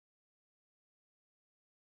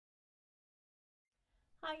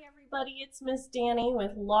Hi everybody, it's Ms Dani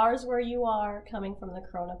with Lars Where You Are, coming from the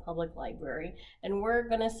Corona Public Library, and we're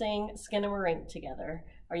gonna sing Skin-a-Marink together.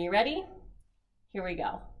 Are you ready? Here we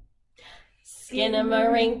go.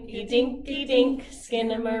 Skin-a-marinky-dinky-dink,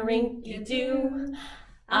 skin-a-marinky-doo,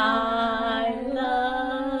 I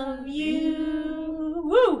love you.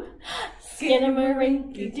 Woo!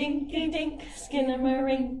 Skin-a-marinky-dinky-dink,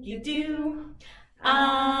 skin-a-marinky-doo,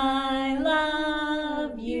 I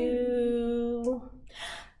love you.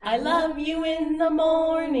 I love you in the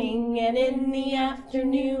morning and in the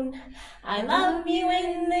afternoon. I love you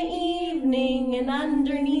in the evening and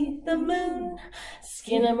underneath the moon.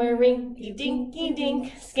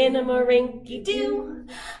 Skin-a-marinky-dinky-dink, skin-a-marinky-doo,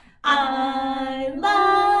 I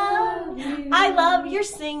love you. I love your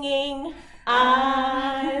singing.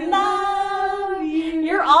 I love you.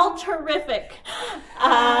 You're all terrific.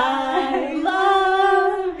 I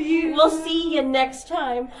love you. We'll see you next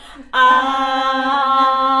time.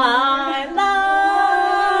 I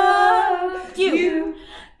love you.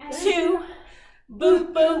 Two,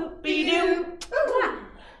 boop boop be doo.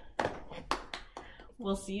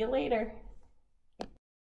 We'll see you later.